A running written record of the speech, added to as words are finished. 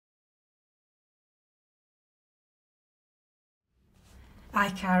Hi,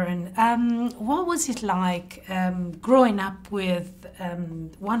 Karen. What was it like growing up with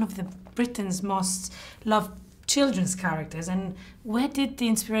one of Britain's most loved children's characters, and where did the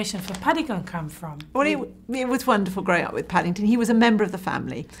inspiration for Paddington come from? Well, it was wonderful growing up with Paddington. He was a member of the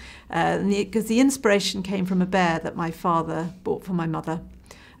family, because the inspiration came from a bear that my father bought for my mother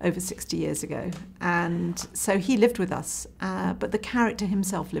over 60 years ago. And so he lived with us, but the character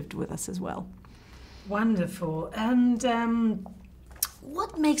himself lived with us as well. Wonderful. And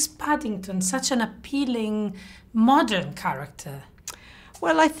what makes Paddington such an appealing modern character?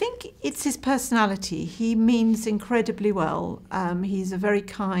 Well, I think it's his personality. He means incredibly well. He's a very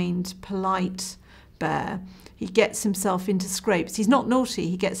kind, polite bear. He gets himself into scrapes. He's not naughty,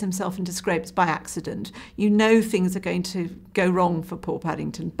 he gets himself into scrapes by accident. You know things are going to go wrong for poor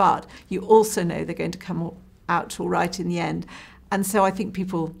Paddington, but you also know they're going to come out all right in the end. And so I think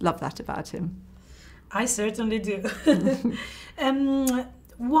people love that about him. I certainly do.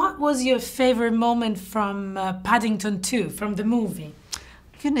 What was your favourite moment from Paddington 2, from the movie?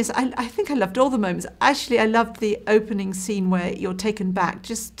 Goodness, I think I loved all the moments. Actually, I loved the opening scene where you're taken back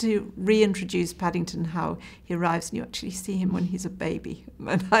just to reintroduce Paddington, how he arrives and you actually see him when he's a baby.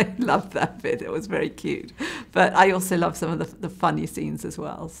 And I loved that bit. It was very cute. But I also love some of the funny scenes as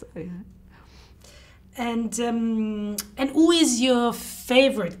well. So, yeah. And who is your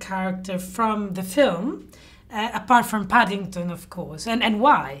favourite character from the film, apart from Paddington, of course, and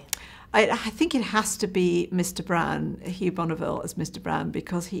why? I think it has to be Mr. Brown, Hugh Bonneville as Mr. Brown,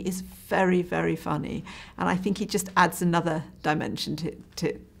 because he is very, very funny. And I think he just adds another dimension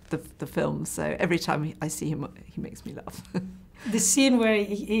to the film. So every time I see him, he makes me laugh. The scene where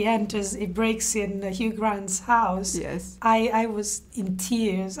he enters, he breaks in Hugh Grant's house. Yes. I was in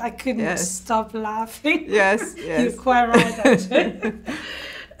tears. I couldn't stop laughing. Yes, yes. You're quite right, actually.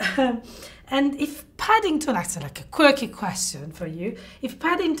 And if Paddington, actually like a quirky question for you, if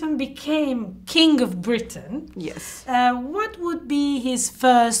Paddington became King of Britain, yes, what would be his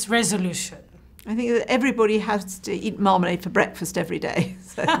first resolution? I think that everybody has to eat marmalade for breakfast every day.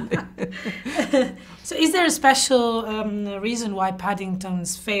 So is there a special reason why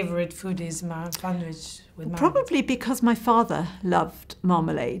Paddington's favourite food is sandwich with marmalade? Probably because my father loved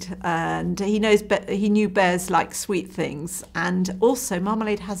marmalade, and he knew bears like sweet things, and also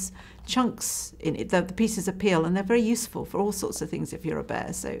marmalade has chunks in it. The pieces are peel, and they're very useful for all sorts of things if you're a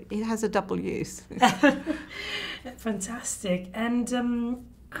bear, so it has a double use. Fantastic. And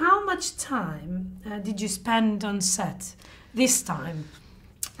how much time did you spend on set this time?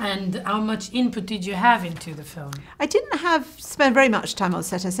 And how much input did you have into the film? I didn't spend very much time on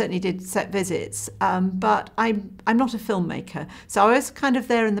set. I certainly did set visits, but I'm not a filmmaker. So I was kind of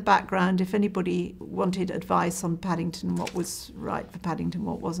there in the background. If anybody wanted advice on Paddington, what was right for Paddington,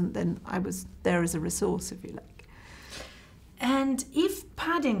 what wasn't, then I was there as a resource, if you like. And if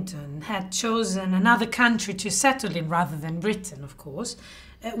Paddington had chosen another country to settle in rather than Britain, of course,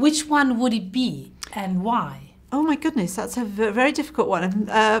 which one would it be and why? Oh my goodness, that's a very difficult one.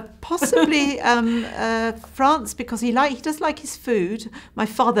 Possibly France, because he does like his food. My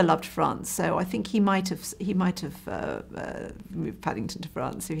father loved France, so I think he might have moved Paddington to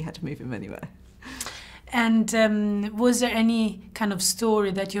France if he had to move him anywhere. And was there any kind of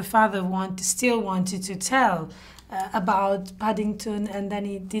story that your father still wanted to tell about Paddington, and then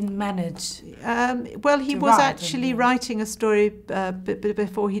he didn't manage? Well, he was actually writing a story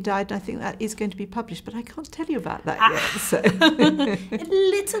before he died, and I think that is going to be published, but I can't tell you about that yet. So. A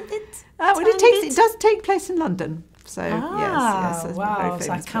little bit. Well, it does take place in London. So yes, wow!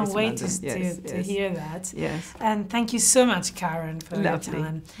 So I can't wait to hear that. Yes. And thank you so much, Karen, for your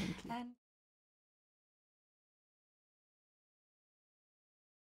time.